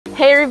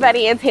Hey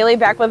everybody, it's Haley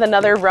back with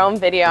another Rome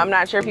video. I'm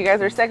not sure if you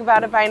guys are sick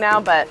about it by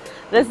now, but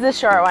this is a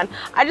short one.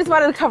 I just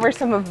wanted to cover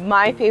some of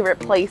my favorite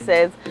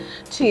places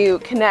to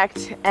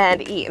connect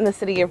and eat in the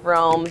city of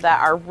Rome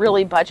that are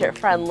really budget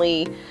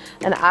friendly,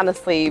 and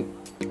honestly,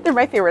 they're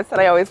my favorites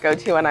that I always go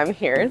to when I'm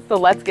here. So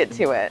let's get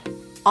to it.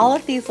 All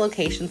of these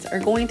locations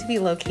are going to be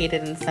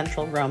located in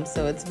central Rome,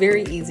 so it's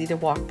very easy to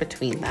walk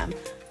between them.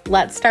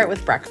 Let's start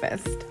with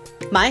breakfast.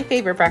 My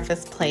favorite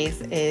breakfast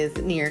place is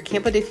near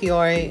Campo di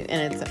Fiore,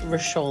 and it's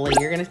Roscioli.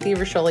 You're going to see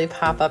Roscioli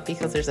pop up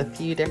because there's a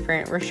few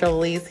different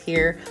Rosciolis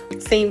here.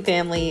 Same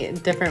family,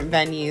 different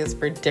venues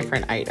for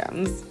different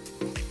items.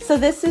 So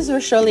this is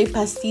Roscioli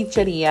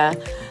Pasticceria.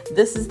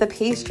 This is the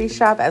pastry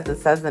shop, as it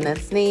says in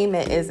its name.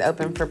 It is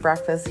open for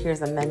breakfast.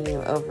 Here's a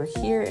menu over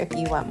here if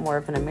you want more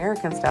of an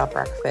American style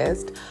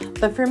breakfast.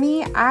 But for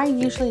me, I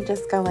usually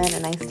just go in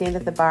and I stand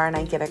at the bar and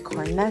I get a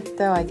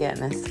cornetto, I get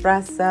an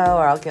espresso,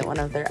 or I'll get one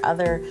of their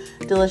other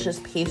delicious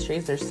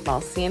pastries. There's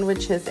small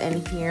sandwiches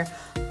in here.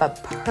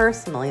 But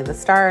personally, the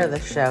star of the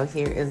show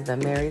here is the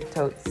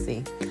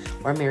maritozzi,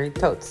 or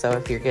maritozzo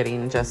if you're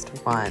getting just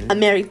one. A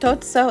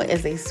maritozzo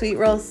is a sweet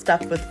roll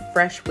stuffed with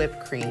fresh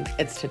whipped cream.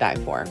 It's to die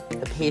for.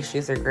 The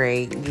pastries are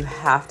great. You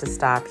have to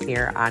stop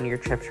here on your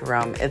trip to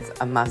Rome. It's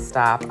a must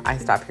stop. I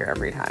stop here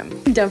every time.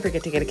 Don't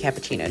forget to get a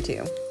cappuccino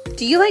too.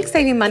 Do you like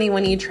saving money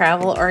when you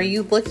travel, or are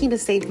you looking to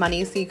save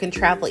money so you can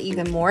travel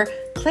even more?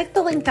 Click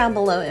the link down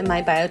below in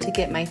my bio to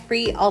get my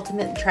free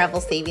ultimate travel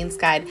savings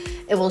guide.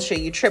 It will show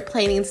you trip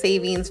planning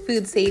savings,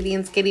 food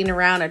savings, getting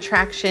around,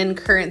 attraction,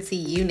 currency,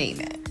 you name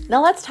it.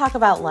 Now let's talk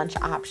about lunch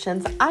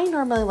options. I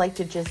normally like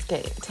to just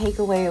get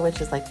takeaway, which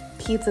is like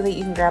pizza that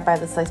you can grab by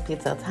the Slice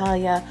Pizza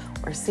Italia,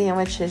 or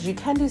sandwiches. You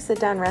can do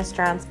sit-down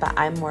restaurants, but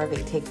I'm more of a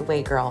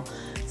takeaway girl.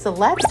 So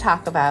let's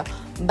talk about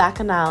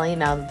Bacchanali.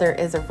 Now there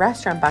is a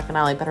restaurant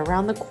Bacchanali, but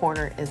around the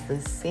corner is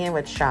this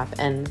sandwich shop,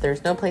 and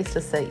there's no place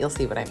to sit. You'll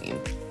see what I mean.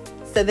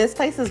 So this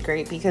place is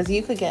great because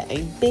you could get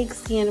a big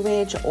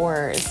sandwich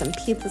or some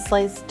pizza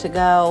slice to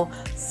go,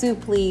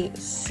 souply,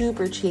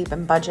 super cheap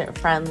and budget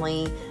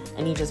friendly,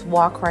 and you just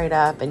walk right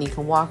up and you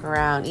can walk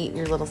around, eat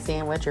your little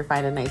sandwich, or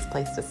find a nice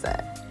place to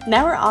sit.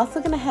 Now we're also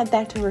going to head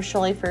back to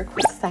Roscioli for a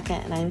quick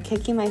second, and I'm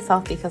kicking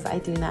myself because I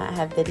do not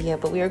have video,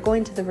 but we are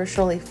going to the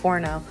Roscioli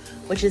Forno,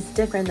 which is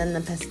different than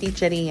the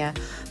Pasticceria.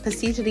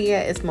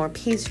 Pasticceria is more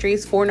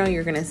pastries. Forno,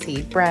 you're going to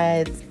see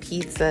breads,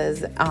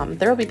 pizzas.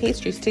 There will be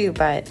pastries too,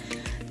 but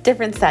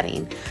different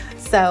setting.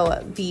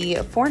 So the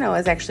Forno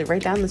is actually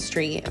right down the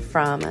street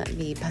from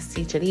the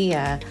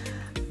Pasticceria.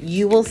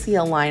 You will see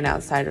a line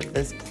outside of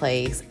this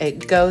place.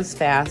 It goes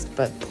fast,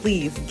 but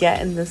please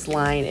get in this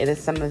line. It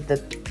is some of the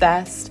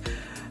best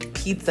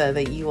pizza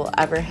that you will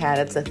ever had.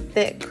 It's a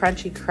thick,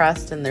 crunchy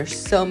crust, and there's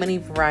so many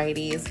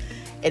varieties.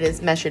 It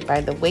is measured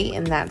by the weight,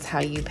 and that's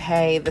how you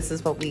pay. This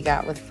is what we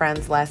got with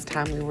friends last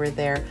time we were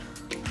there.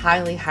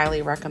 Highly,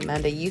 highly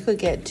recommend it. You could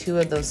get 2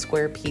 of those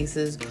square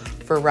pieces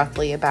for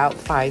roughly about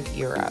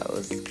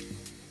 €5.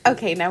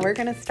 Okay, now we're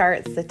going to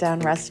start sit-down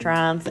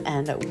restaurants,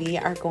 and we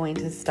are going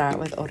to start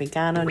with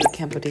Oregano near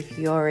Campo di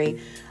Fiore.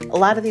 A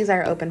lot of these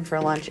are open for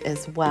lunch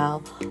as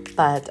well,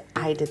 but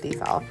I did these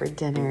all for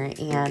dinner,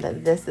 and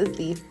this is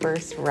the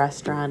first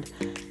restaurant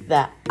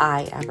that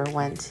I ever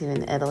went to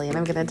in Italy, and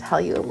I'm going to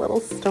tell you a little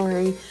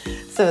story.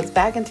 So it's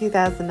back in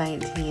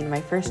 2019, my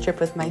first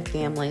trip with my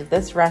family.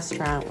 This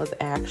restaurant was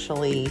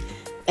actually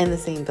in the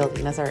same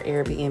building as our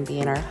Airbnb,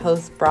 and our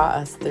host brought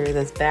us through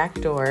this back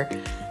door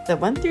that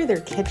went through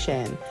their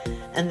kitchen,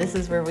 and this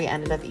is where we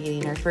ended up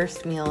eating our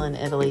first meal in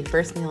Italy,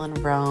 first meal in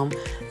Rome.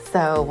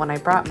 So when I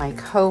brought my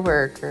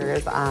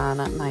coworkers on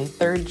my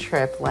 3rd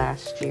trip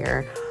last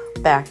year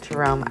back to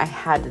Rome, I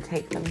had to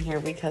take them here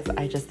because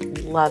I just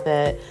love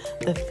it.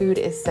 The food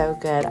is so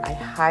good. I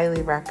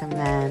highly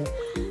recommend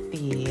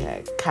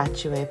the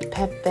cacio e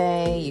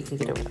pepe. You can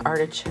get it with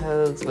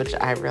artichokes, which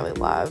I really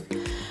love.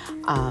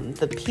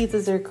 The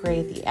pizzas are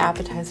great. The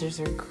appetizers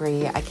are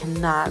great. I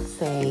cannot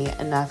say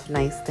enough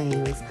nice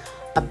things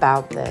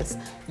about this.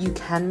 You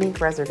can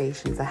make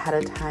reservations ahead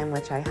of time,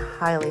 which I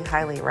highly,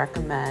 highly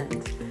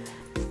recommend.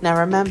 Now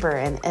remember,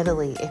 in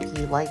Italy, if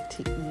you like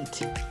to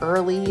eat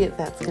early,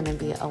 that's going to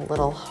be a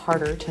little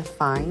harder to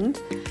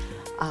find.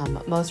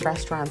 Most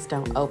restaurants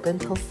don't open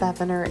till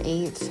 7 or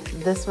 8.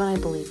 This one, I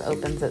believe,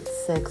 opens at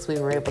 6. We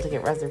were able to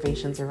get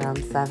reservations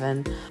around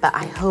 7. But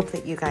I hope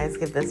that you guys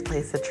give this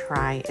place a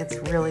try. It's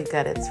really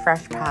good. It's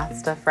fresh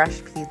pasta,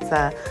 fresh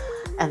pizza,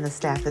 and the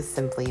staff is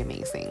simply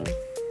amazing.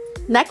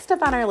 Next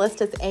up on our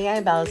list is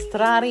AI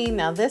Balestrari.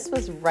 Now this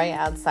was right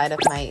outside of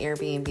my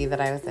Airbnb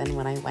that I was in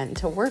when I went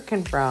to work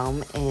in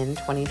Rome in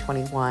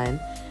 2021.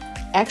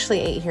 Actually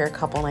ate here a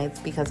couple nights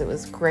because it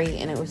was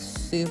great and it was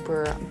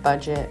super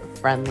budget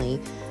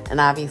friendly and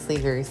obviously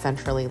very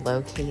centrally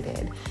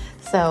located.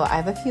 So I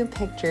have a few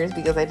pictures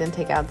because I didn't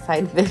take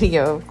outside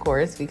video, of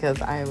course,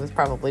 because I was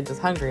probably just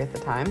hungry at the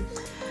time,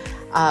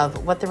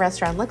 of what the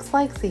restaurant looks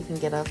like so you can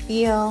get a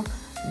feel.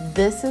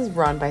 This is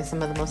run by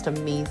some of the most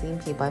amazing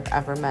people I've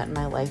ever met in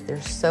my life. They're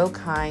so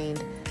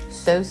kind,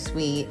 so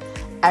sweet,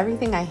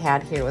 Everything I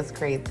had here was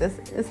great. This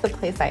is the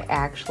place I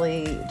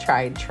actually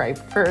tried tripe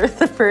for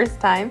the first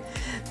time,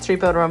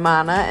 tripa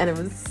romana, and it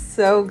was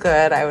so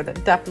good. I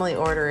would definitely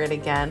order it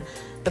again.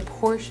 The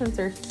portions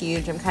are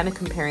huge. I'm kind of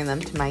comparing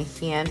them to my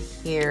hand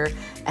here,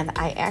 and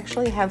I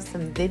actually have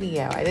some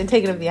video. I didn't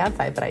take it of the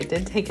outside, but I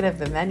did take it of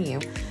the menu.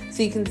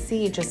 So you can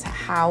see just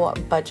how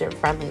budget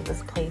friendly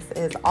this place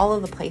is. All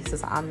of the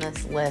places on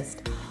this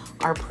list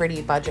are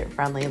pretty budget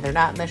friendly. They're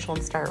not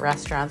Michelin star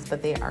restaurants,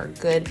 but they are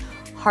good,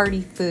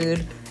 hearty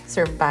food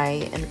served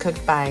by and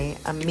cooked by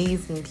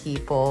amazing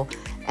people,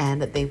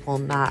 and they will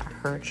not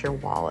hurt your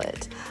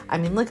wallet. I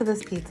mean, look at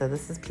this pizza.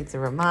 This is pizza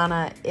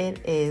romana. It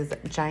is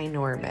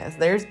ginormous.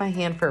 There's my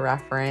hand for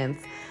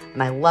reference,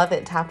 and I love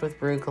it topped with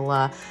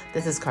arugula.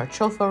 This is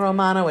carciofo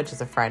romana, which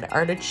is a fried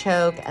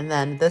artichoke, and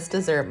then this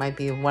dessert might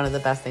be one of the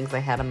best things I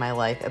had in my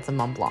life. It's a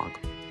Mont Blanc.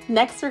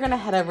 Next, we're gonna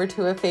head over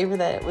to a favor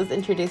that was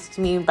introduced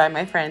to me by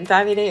my friend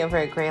Davide over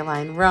at Gray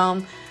Line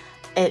Rome.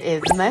 It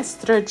is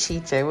Maestro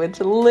Cice, which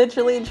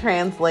literally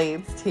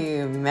translates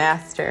to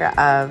master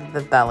of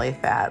the belly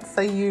fat.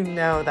 So you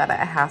know that it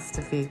has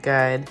to be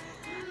good.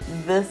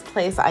 This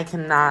place I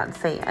cannot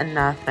say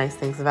enough nice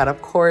things about.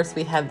 Of course,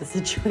 we had the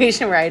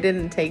situation where I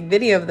didn't take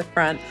video of the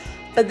front,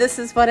 but this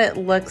is what it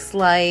looks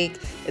like.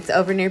 It's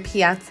over near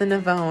Piazza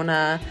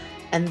Navona,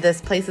 and this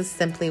place is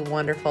simply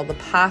wonderful. The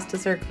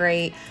pastas are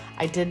great.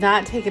 I did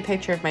not take a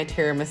picture of my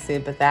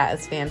tiramisu, but that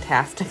is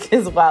fantastic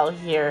as well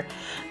here.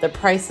 The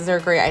prices are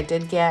great. I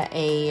did get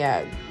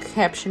a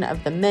caption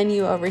of the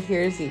menu over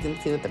here so you can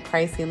see what the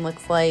pricing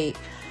looks like.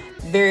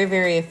 Very,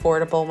 very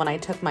affordable. When I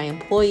took my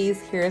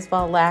employees here as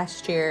well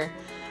last year,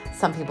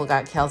 some people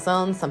got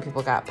calzones, some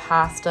people got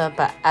pasta,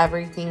 but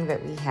everything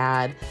that we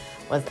had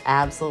was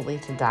absolutely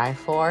to die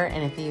for.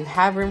 And if you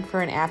have room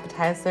for an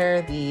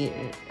appetizer, the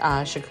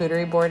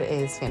charcuterie board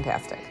is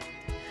fantastic.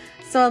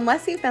 So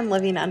unless you've been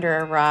living under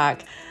a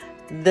rock,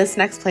 this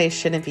next place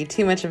shouldn't be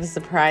too much of a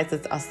surprise.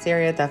 It's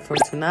Osteria da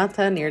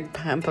Fortunata near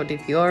Campo di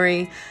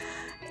Fiori.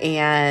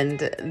 And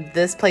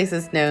this place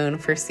is known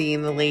for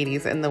seeing the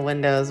ladies in the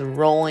windows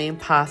rolling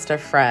pasta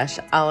fresh,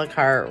 a la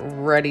carte,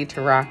 ready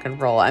to rock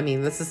and roll. I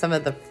mean, this is some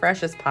of the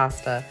freshest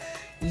pasta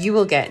you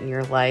will get in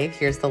your life.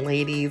 Here's the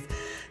ladies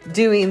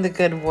doing the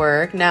good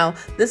work. Now,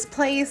 this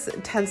place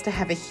tends to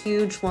have a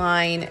huge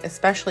line,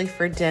 especially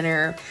for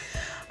dinner.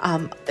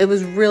 It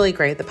was really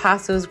great. The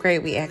pasta was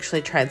great. We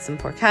actually tried some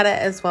porchetta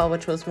as well,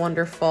 which was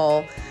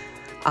wonderful.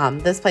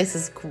 This place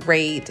is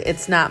great.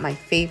 It's not my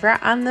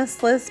favorite on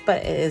this list,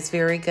 but it is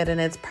very good,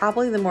 and it's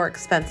probably the more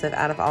expensive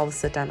out of all the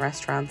sit-down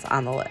restaurants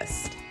on the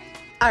list.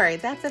 All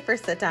right, that's it for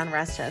sit-down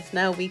restaurants.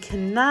 No, we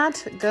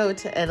cannot go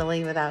to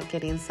Italy without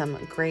getting some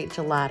great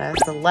gelato.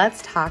 So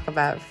let's talk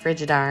about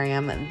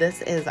Frigidarium.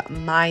 This is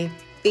my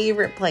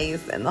favorite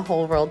place in the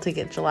whole world to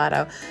get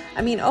gelato.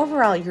 I mean,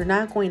 overall, you're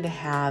not going to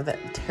have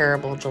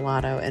terrible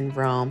gelato in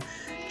Rome.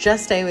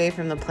 Just stay away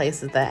from the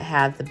places that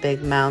have the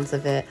big mounds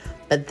of it.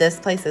 But this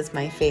place is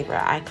my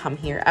favorite. I come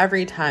here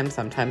every time,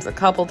 sometimes a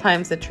couple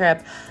times a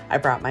trip. I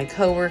brought my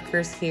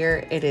coworkers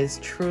here. It is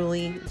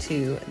truly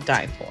to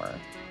die for.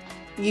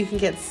 You can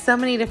get so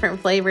many different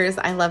flavors.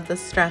 I love the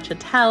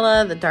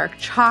stracciatella, the dark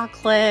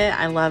chocolate.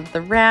 I love the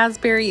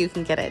raspberry. You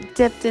can get it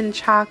dipped in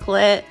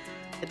chocolate.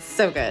 It's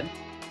so good.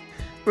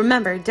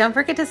 Remember, don't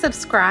forget to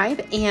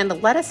subscribe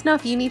and let us know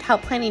if you need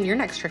help planning your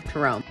next trip to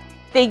Rome.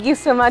 Thank you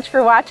so much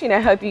for watching.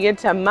 I hope you get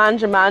to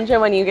mangia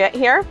when you get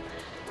here.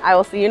 I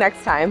will see you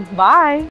next time. Bye.